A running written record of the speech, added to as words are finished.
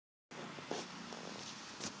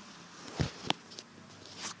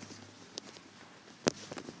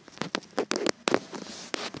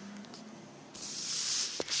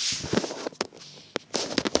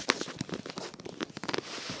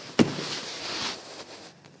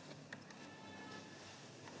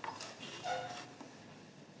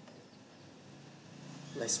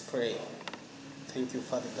Let's pray. Thank you,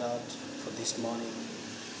 Father God, for this morning.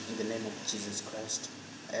 In the name of Jesus Christ.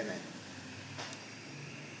 Amen.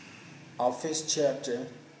 Our first chapter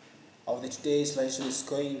of the today's lesson is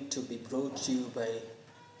going to be brought to you by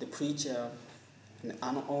the preacher and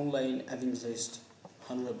an online evangelist,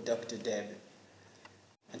 Honorable Dr. David.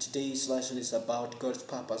 And today's lesson is about God's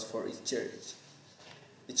purpose for His church.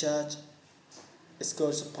 The church is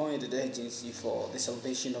God's appointed agency for the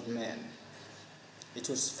salvation of man. It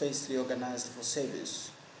was faithfully organized for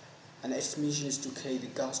service, and its mission is to carry the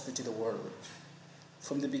gospel to the world.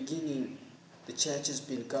 From the beginning, the church has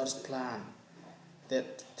been God's plan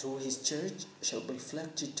that through His church shall be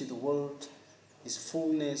reflected to the world His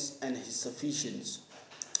fullness and His sufficiency.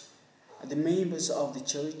 And the members of the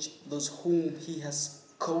church, those whom He has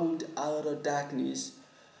called out of darkness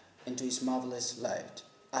into His marvelous light,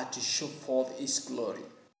 are to show forth His glory.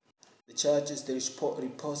 The church is the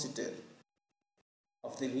repository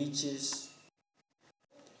of the riches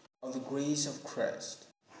of the grace of Christ,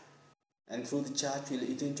 and through the church will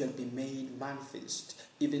eventually be made manifest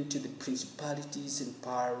even to the principalities and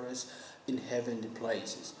powers in heavenly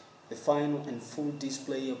places. The final and full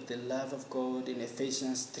display of the love of God in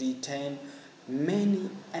Ephesians 3:10. Many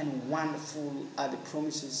and wonderful are the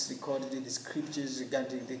promises recorded in the scriptures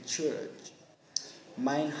regarding the church.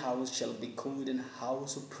 Mine house shall be called a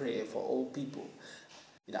house of prayer for all people.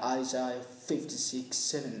 In Isaiah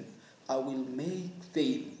 56:7, I will make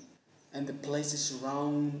them and the places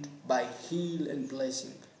surrounded by hill and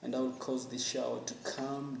blessing, and I will cause the shower to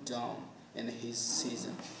come down in His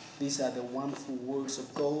season. These are the wonderful words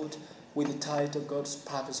of God with the title God's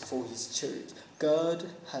purpose for His church. God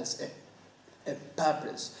has a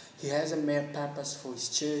purpose. He has a mere purpose for His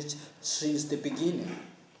church since the beginning.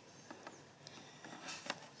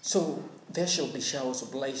 So there shall be showers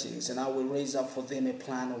of blessings, and I will raise up for them a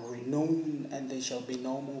plan of renown, and they shall be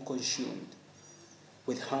no more consumed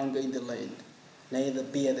with hunger in the land, neither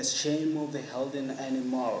bear the shame of the heathen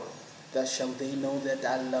anymore. Thus shall they know that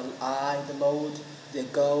I, the Lord, their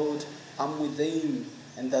God, am with them,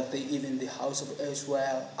 and that they, even the house of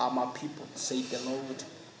Israel, are my people, saith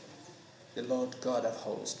the Lord God of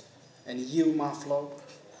hosts. And you, my flock,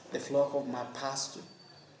 the flock of my pasture,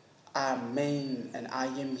 Amen, and I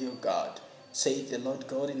am your God, saith the Lord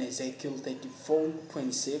God in Ezekiel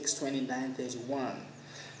 34:26, 29, 31.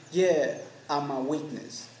 Yea, are my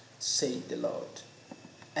witness, saith the Lord,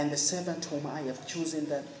 and the servant whom I have chosen,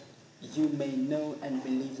 that you may know and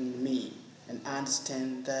believe in me, and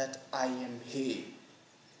understand that I am He,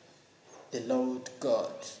 the Lord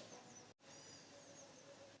God.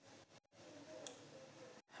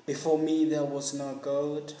 Before me there was no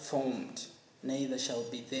God formed, neither shall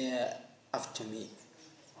be there after me.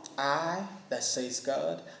 I, that says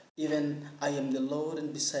God, even I am the Lord,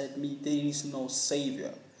 and beside me there is no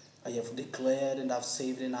Savior. I have declared and have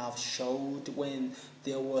saved and I have showed when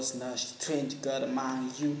there was no strange God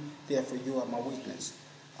among you, therefore you are my witness.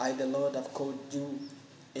 I, the Lord, have called you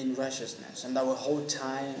in righteousness, and I will hold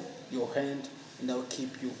tight your hand, and I will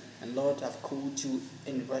keep you. And Lord, have called you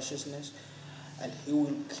in righteousness, and He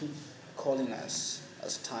will keep calling us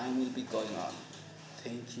as time will be going on.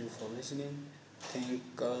 Thank you for listening. Thank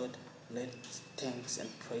God. Let's thanks and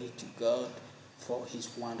pray to God for His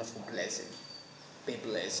wonderful blessing. Be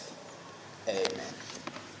blessed. Amen.